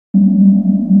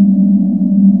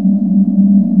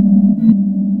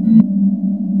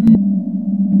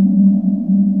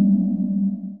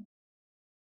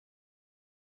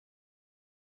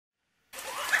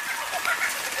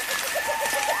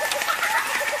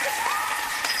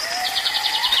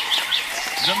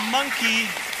monkey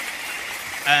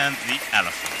and the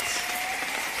elephant.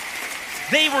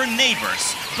 They were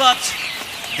neighbors, but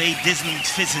they didn't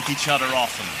visit each other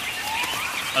often.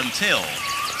 Until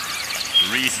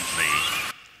recently.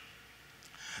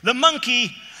 The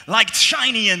monkey liked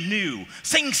shiny and new.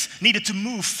 Things needed to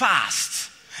move fast.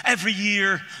 Every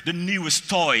year, the newest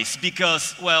toys,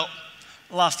 because, well,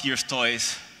 last year's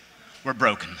toys were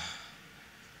broken.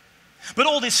 But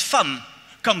all this fun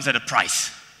comes at a price.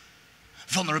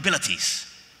 Vulnerabilities,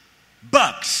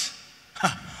 bugs.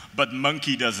 But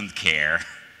monkey doesn't care.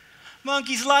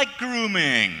 Monkeys like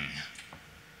grooming.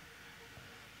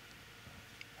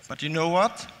 But you know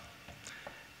what?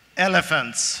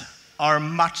 Elephants are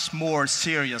much more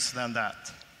serious than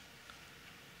that.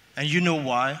 And you know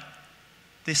why?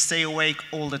 They stay awake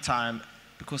all the time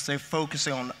because they're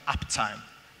focusing on uptime.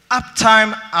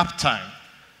 Uptime, uptime.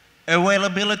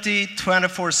 Availability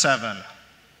 24/7.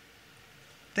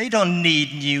 They don't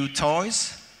need new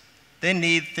toys. They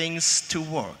need things to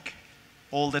work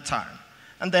all the time.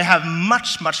 And they have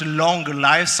much, much longer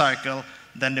life cycle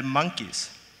than the monkeys.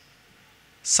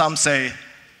 Some say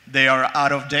they are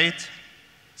out of date.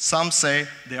 Some say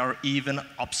they are even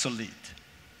obsolete.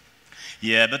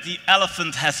 Yeah, but the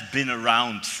elephant has been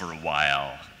around for a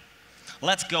while.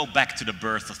 Let's go back to the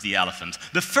birth of the elephant.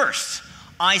 The first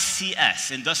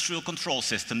ICS, industrial control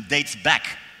system, dates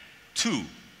back to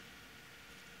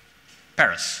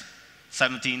Paris,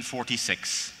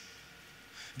 1746.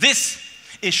 This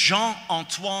is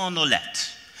Jean-Antoine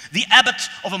Nollet, the abbot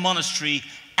of a monastery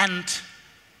and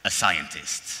a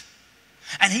scientist.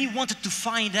 And he wanted to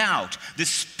find out the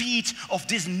speed of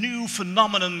this new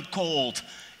phenomenon called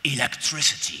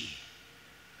electricity.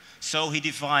 So he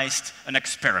devised an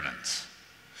experiment.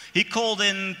 He called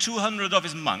in 200 of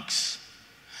his monks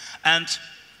and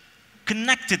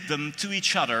connected them to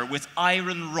each other with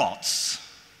iron rods,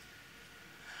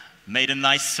 made a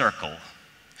nice circle,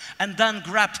 and then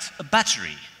grabbed a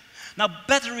battery. Now,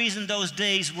 batteries in those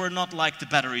days were not like the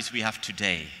batteries we have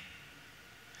today.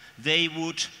 They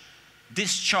would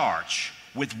discharge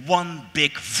with one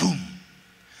big boom.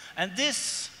 And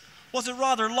this was a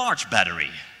rather large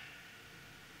battery.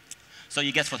 So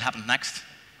you guess what happened next?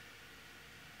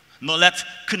 Nollet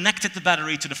connected the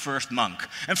battery to the first monk.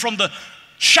 And from the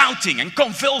shouting and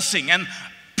convulsing and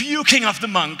puking of the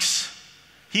monks,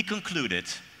 he concluded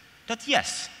that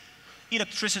yes,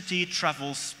 electricity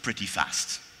travels pretty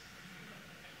fast.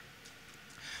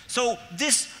 So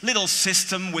this little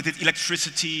system with its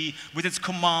electricity, with its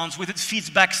commands, with its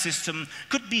feedback system,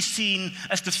 could be seen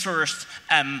as the first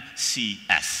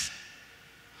MCS,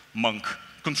 monk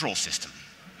control system.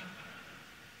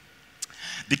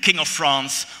 The King of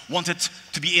France wanted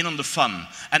to be in on the fun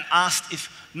and asked if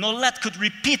Nollet could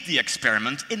repeat the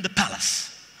experiment in the palace.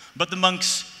 But the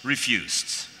monks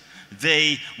refused.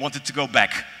 They wanted to go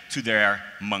back to their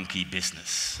monkey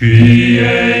business.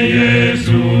 Pie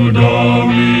Jesu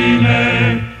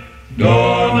Domine,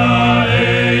 dona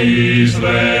eis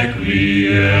requiem.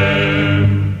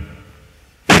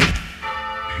 Pie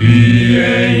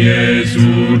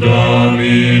Jesu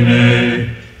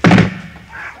Domine,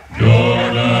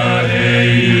 dona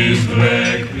eis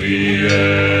requiem.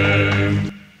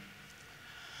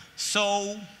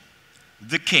 So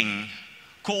the king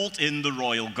called in the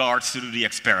royal guards to do the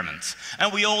experiment.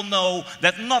 And we all know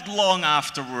that not long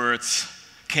afterwards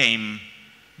came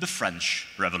the French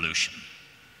Revolution.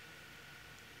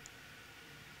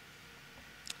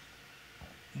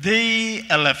 The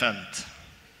elephant.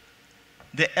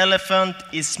 The elephant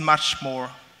is much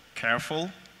more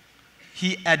careful.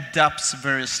 He adapts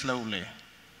very slowly.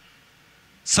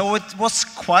 So it was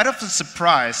quite of a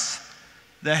surprise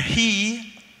that he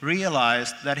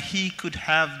realized that he could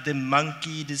have the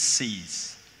monkey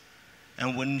disease.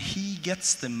 And when he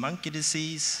gets the monkey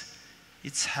disease,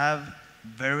 it's have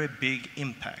very big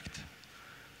impact.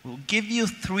 We'll give you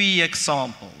 3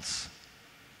 examples.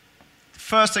 The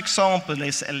first example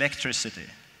is electricity,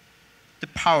 the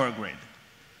power grid.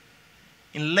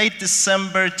 In late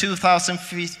December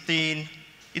 2015,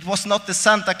 it was not the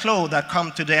Santa Claus that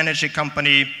come to the energy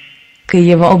company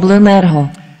Kyivoblenergo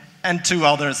and 2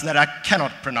 others that I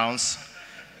cannot pronounce.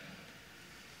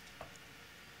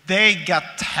 They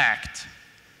got hacked,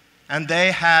 and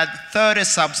they had 30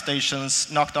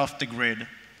 substations knocked off the grid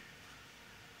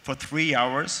for 3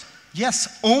 hours. Yes,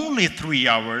 only 3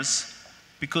 hours,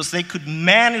 because they could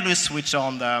manually switch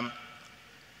on them,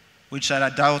 which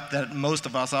I doubt that most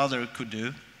of us others could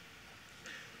do.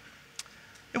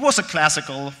 It was a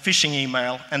classical phishing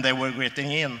email, and they were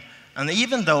getting in. And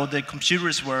even though the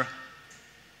computers were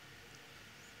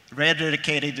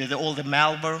eradicated with all the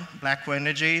malware, black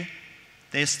energy,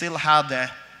 they still had the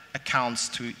accounts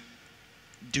to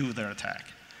do their attack.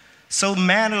 So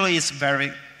manual is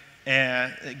very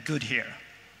good here.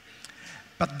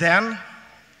 But then,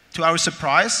 to our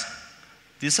surprise,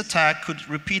 this attack could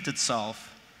repeat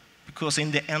itself, because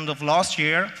in the end of last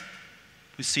year,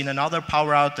 we've seen another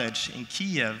power outage in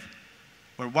Kiev,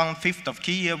 where 1/5 of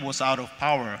Kiev was out of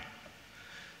power.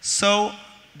 So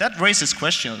that raises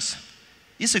questions.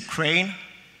 Is Ukraine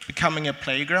becoming a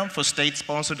playground for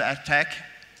state-sponsored attack?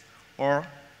 Or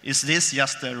is this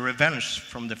just a revenge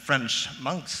from the French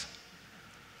monks?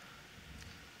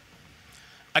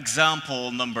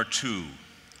 Example number 2,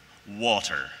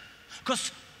 water.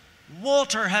 Because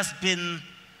water has been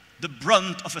the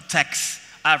brunt of attacks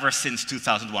ever since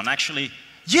 2001. Actually,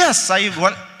 Yes, I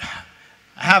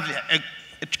have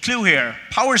a clue here.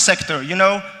 Power sector, you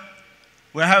know,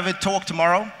 we have a talk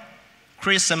tomorrow.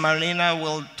 Chris and Marlena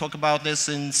will talk about this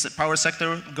in power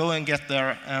sector. Go and get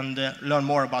there and learn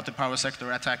more about the power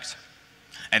sector attacks.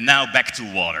 and now back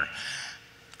to water.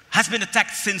 Has been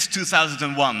attacked since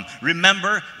 2001.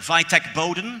 Remember Vitek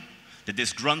Boden, the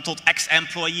disgruntled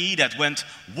ex-employee that went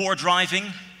war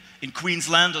driving in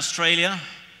Queensland, Australia?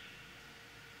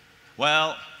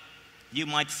 Well, you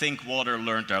might think water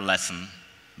learned their lesson,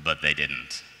 but they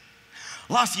didn't.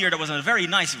 Last year there was a very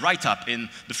nice write-up in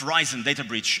the Verizon Data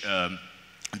Breach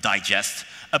Digest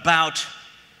about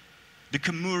the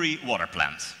Kamuri water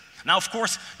plant. Now, of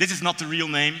course, this is not the real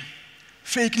name.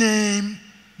 Fake name,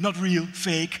 not real,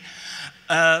 fake.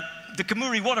 The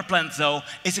Kamuri water plant, though,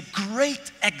 is a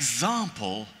great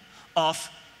example of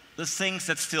the things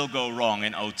that still go wrong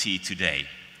in OT today.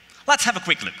 Let's have a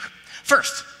quick look.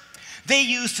 First, they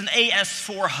used an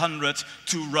AS400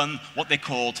 to run what they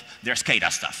called their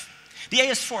SCADA stuff. The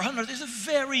AS400 is a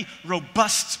very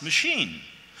robust machine,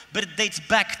 but it dates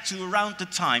back to around the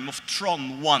time of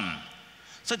Tron 1.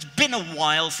 So it's been a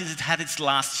while since it had its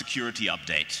last security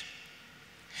update.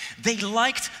 They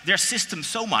liked their system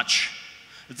so much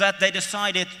that they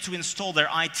decided to install their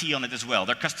IT on it as well,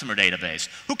 their customer database.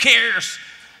 Who cares?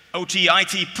 OT,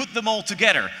 IT, put them all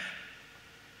together.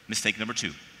 Mistake number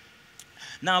 2.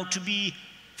 Now, to be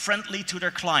friendly to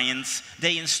their clients,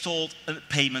 they installed a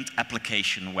payment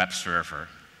application web server.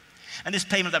 And this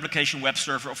payment application web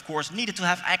server, of course, needed to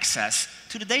have access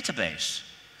to the database.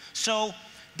 So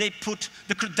they put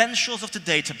the credentials of the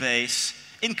database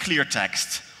in clear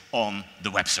text on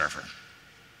the web server.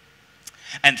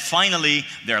 And finally,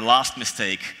 their last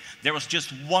mistake, there was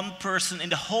just one person in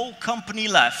the whole company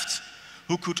left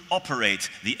who could operate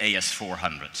the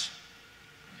AS400.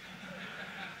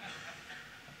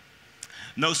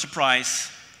 No surprise,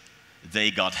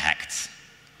 they got hacked,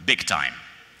 big time.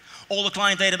 All the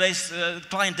client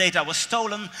data was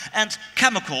stolen and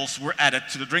chemicals were added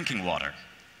to the drinking water.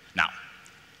 Now,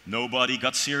 nobody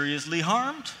got seriously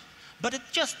harmed, but it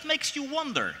just makes you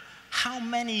wonder how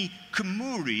many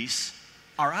Kamuris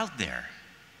are out there.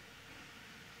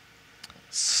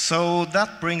 So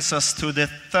that brings us to the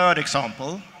third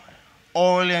example,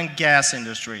 oil and gas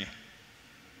industry.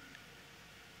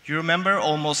 You remember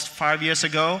almost 5 years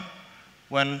ago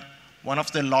when one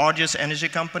of the largest energy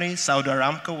companies, Saudi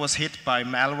Aramco, was hit by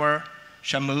malware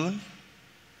Shamoon?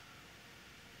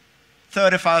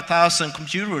 35,000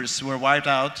 computers were wiped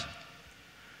out,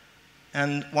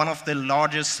 and one of the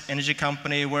largest energy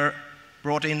companies were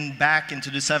brought in back into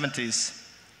the 70s.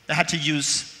 They had to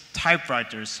use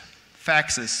typewriters,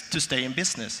 faxes to stay in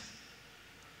business.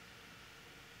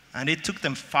 And it took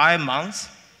them 5 months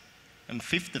and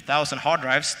 50,000 hard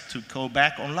drives to go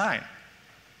back online.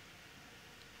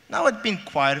 Now it's been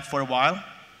quiet for a while,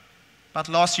 but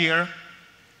last year,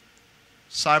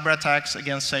 cyber attacks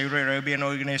against Saudi Arabian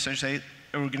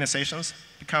organizations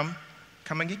become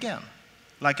coming again,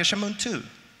 like a Shamoon 2.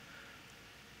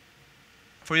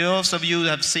 For those of you who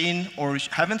have seen or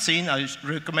haven't seen, I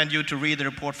recommend you to read the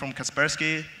report from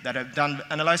Kaspersky that have done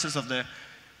analysis of the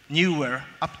newer,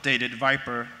 updated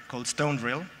Viper called Stone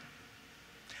Drill.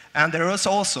 And there is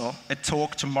also a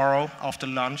talk tomorrow after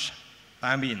lunch,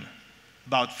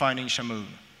 about finding Shamoon.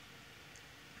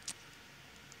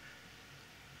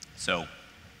 So,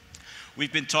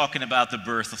 we've been talking about the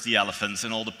birth of the elephants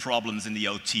and all the problems in the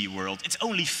OT world. It's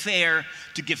only fair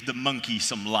to give the monkey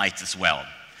some light as well.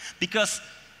 Because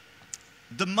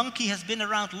the monkey has been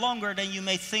around longer than you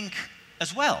may think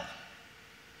as well.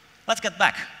 Let's get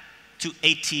back to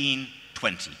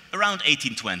 1820, around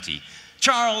 1820.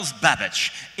 Charles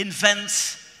Babbage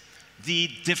invents the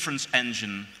difference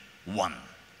engine 1.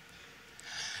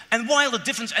 And while the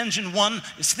difference engine 1,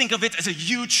 think of it as a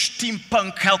huge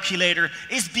steampunk calculator,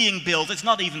 is being built, it's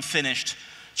not even finished,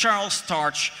 Charles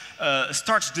starts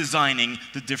designing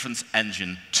the difference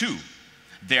engine 2.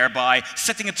 thereby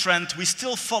setting a trend we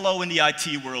still follow in the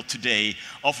IT world today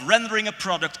of rendering a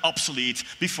product obsolete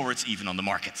before it's even on the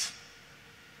market.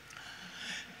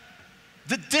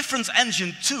 The difference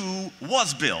engine too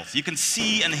was built. You can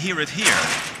see and hear it here.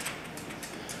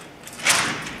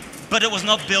 But it was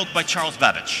not built by Charles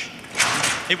Babbage.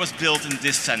 It was built in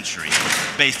this century,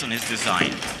 based on his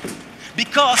design.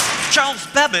 Because Charles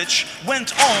Babbage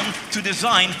went on to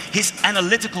design his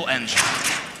analytical engine,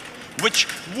 which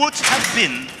would have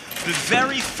been the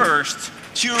very first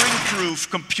Turing-proof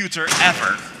computer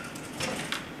ever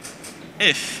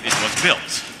if it was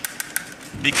built.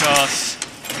 Because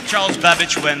Charles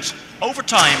Babbage went over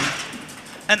time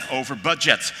and over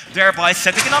budget, thereby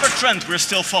setting another trend we're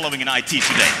still following in IT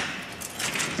today.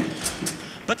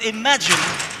 But imagine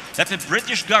that the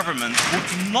British government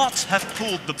would not have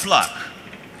pulled the plug.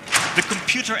 The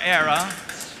computer era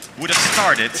would have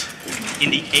started in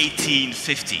the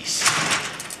 1850s.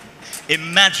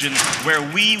 Imagine where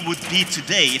we would be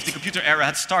today if the computer era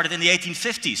had started in the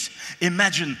 1850s.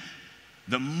 Imagine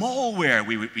the malware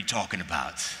we would be talking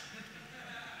about.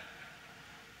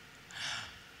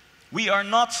 We are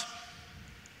not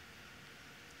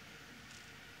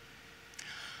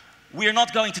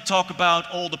going to talk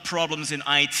about all the problems in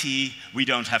IT. We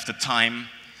don't have the time.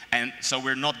 And so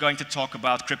we're not going to talk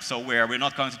about cryptoware. We're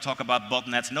not going to talk about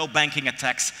botnets, no banking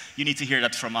attacks. You need to hear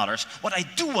that from others. What I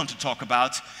do want to talk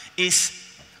about is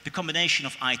the combination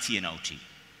of IT and OT.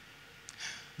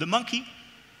 The monkey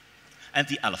and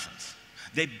the elephant,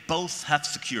 they both have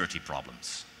security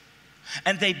problems.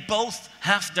 And they both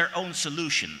have their own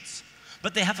solutions.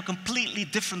 But they have a completely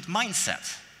different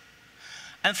mindset.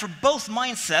 And for both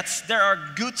mindsets, there are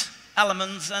good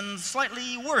elements and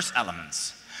slightly worse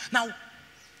elements. Now,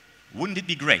 wouldn't it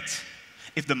be great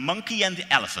if the monkey and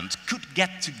the elephant could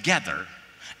get together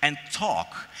and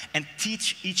talk and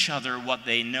teach each other what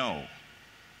they know?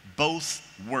 Both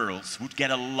worlds would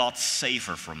get a lot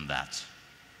safer from that.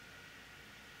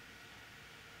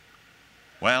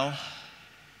 Well,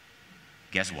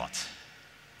 guess what?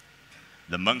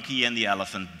 The monkey and the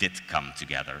elephant did come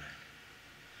together.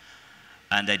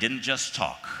 And they didn't just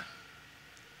talk.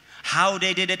 How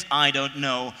they did it, I don't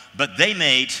know, but they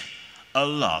made a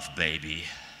love baby.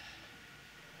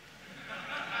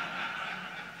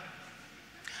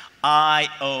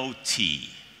 IoT,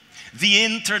 the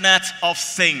Internet of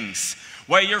Things,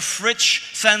 where your fridge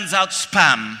sends out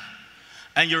spam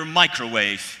and your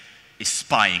microwave is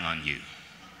spying on you.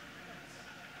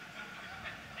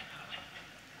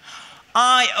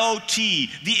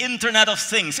 IoT, the Internet of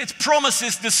Things, it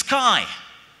promises the sky,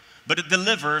 but it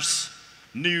delivers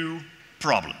new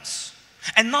problems.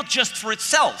 And not just for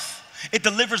itself. It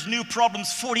delivers new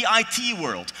problems for the IT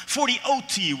world, for the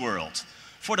OT world,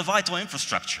 for the vital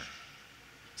infrastructure.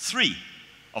 3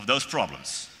 of those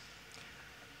problems.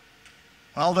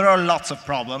 Well, there are lots of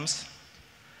problems.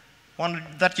 One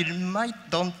that you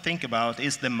don't think about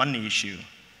is the money issue.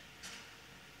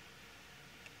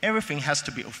 Everything has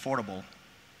to be affordable,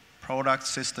 product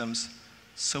systems,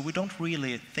 so we don't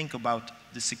really think about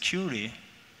the security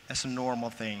as a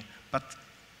normal thing, but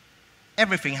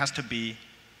everything has to be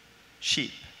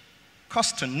cheap,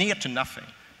 cost to near to nothing,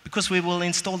 because we will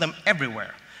install them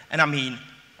everywhere, and I mean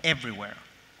everywhere.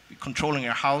 We're controlling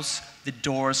our house, the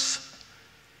doors,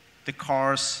 the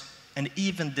cars, and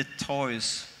even the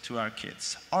toys to our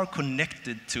kids are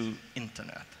connected to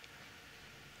internet.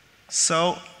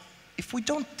 So if we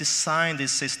don't design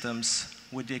these systems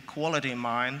with the quality in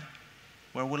mind,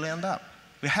 where will we end up?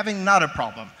 We're having another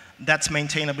problem, that's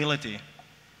maintainability.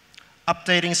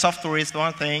 Updating software is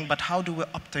one thing, but how do we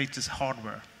update this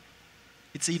hardware?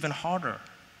 It's even harder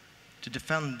to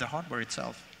defend the hardware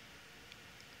itself.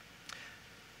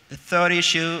 The third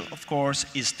issue, of course,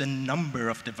 is the number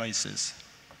of devices.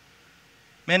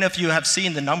 Many of you have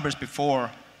seen the numbers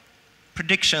before.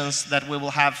 Predictions that we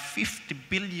will have 50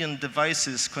 billion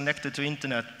devices connected to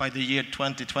internet by the year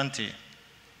 2020.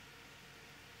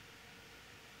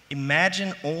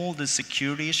 Imagine all the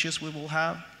security issues we will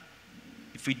have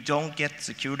if we don't get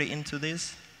security into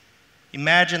this.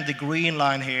 Imagine the green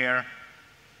line here,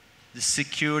 the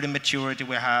security maturity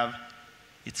we have,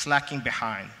 it's lacking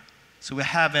behind. So we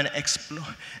have an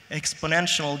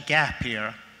exponential gap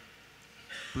here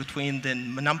between the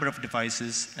number of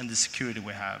devices and the security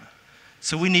we have.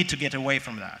 So we need to get away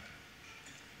from that.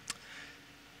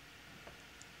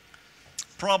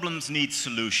 Problems need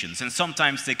solutions, and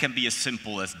sometimes they can be as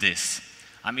simple as this.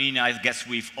 I mean, I guess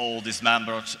we've all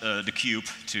dismembered the cube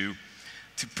to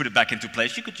put it back into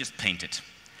place. You could just paint it.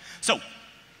 So,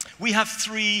 we have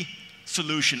 3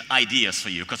 solution ideas for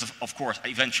you, because of course,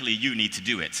 eventually you need to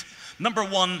do it. Number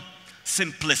 1,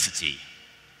 simplicity.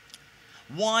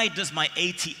 Why does my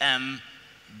ATM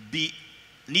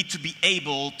need to be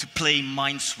able to play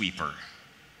Minesweeper?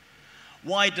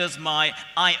 Why does my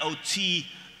IoT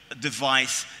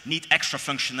device need extra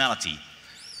functionality?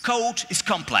 Code is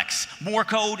complex. More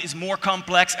code is more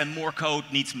complex, and more code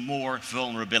needs more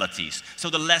vulnerabilities. So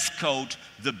the less code,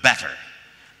 the better.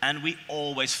 And we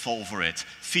always fall for it.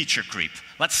 Feature creep.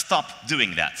 Let's stop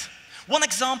doing that. One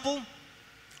example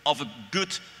of a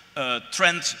good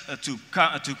trend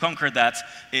to conquer that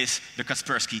is the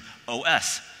Kaspersky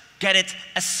OS. Get it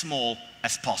as small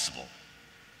as possible.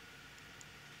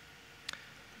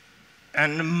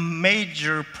 And the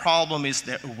major problem is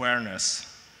the awareness.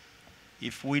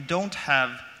 If we don't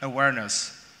have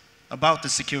awareness about the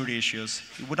security issues,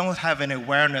 if we don't have any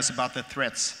awareness about the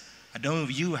threats, I don't know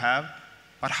if you have,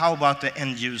 but how about the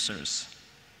end users?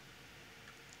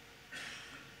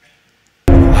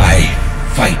 I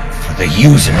fight for the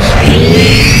users.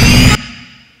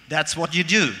 That's what you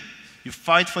do. You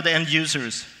fight for the end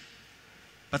users.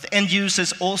 But the end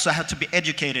users also have to be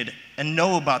educated and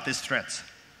know about these threats.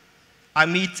 I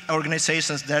meet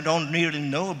organizations that don't really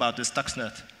know about the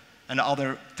Stuxnet and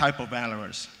other type of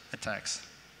malware attacks.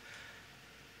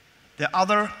 The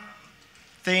other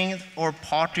thing or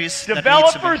parties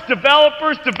developers.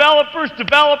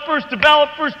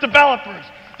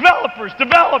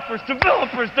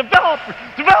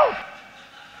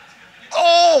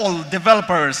 All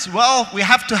developers. Well, we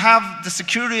have to have the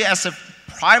security as a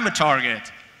primary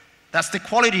target. That's the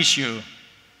quality issue.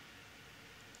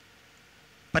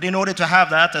 But in order to have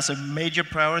that as a major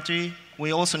priority,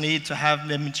 we also need to have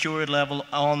the maturity level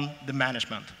on the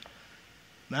management.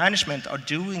 Management are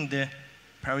doing the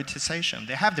prioritization.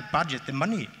 They have the budget, the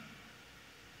money.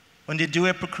 When they do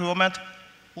a procurement,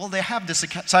 well, they have the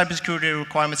cybersecurity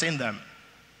requirements in them.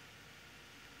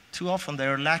 Too often they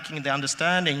are lacking the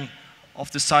understanding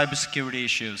of the cybersecurity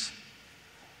issues.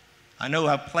 I know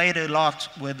I've played a lot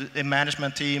with the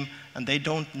management team, and they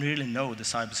don't really know the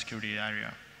cybersecurity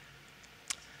area.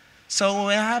 So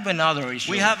we have another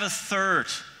issue. We have a third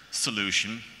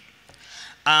solution,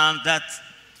 and that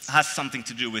has something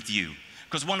to do with you.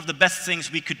 Because one of the best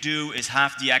things we could do is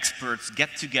have the experts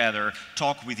get together,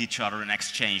 talk with each other, and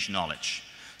exchange knowledge.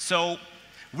 So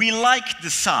we like the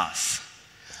SaaS,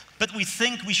 but we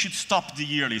think we should stop the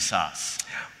yearly SaaS.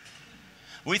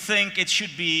 We think it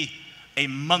should be a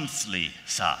monthly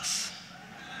SaaS.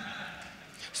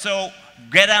 So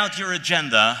get out your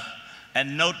agenda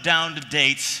and note down the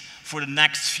dates for the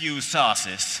next few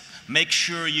SaaSes. Make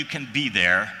sure you can be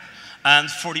there. And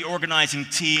for the organizing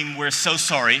team, we're so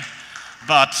sorry,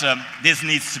 but this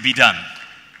needs to be done.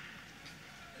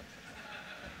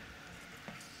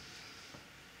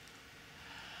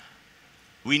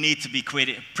 We need to be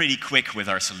pretty quick with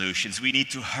our solutions. We need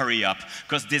to hurry up,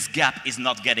 because this gap is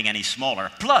not getting any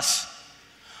smaller. Plus,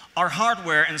 our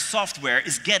hardware and software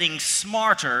is getting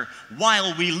smarter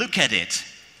while we look at it.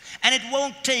 And it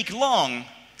won't take long,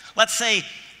 let's say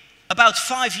about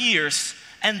 5 years,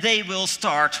 and they will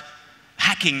start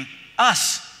hacking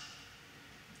us.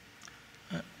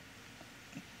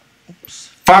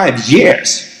 5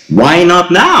 years? Why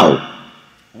not now?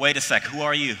 Wait a sec, who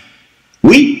are you?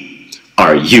 We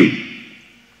are you.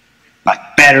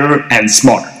 But better and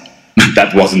smarter.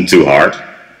 That wasn't too hard.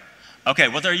 Okay,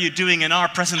 what are you doing in our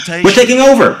presentation? We're taking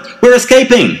over. We're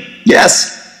escaping.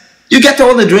 Yes. You get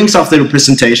all the drinks after the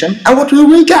presentation, and what will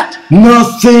we get?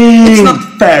 Nothing! It's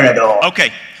not fair at all.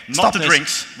 Okay, Stop not the this.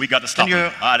 drinks, we got to stop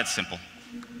them. That's simple.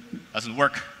 Doesn't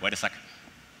work. Wait a second.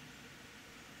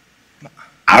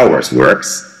 Ours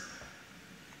works.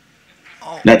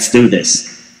 Let's do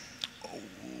this.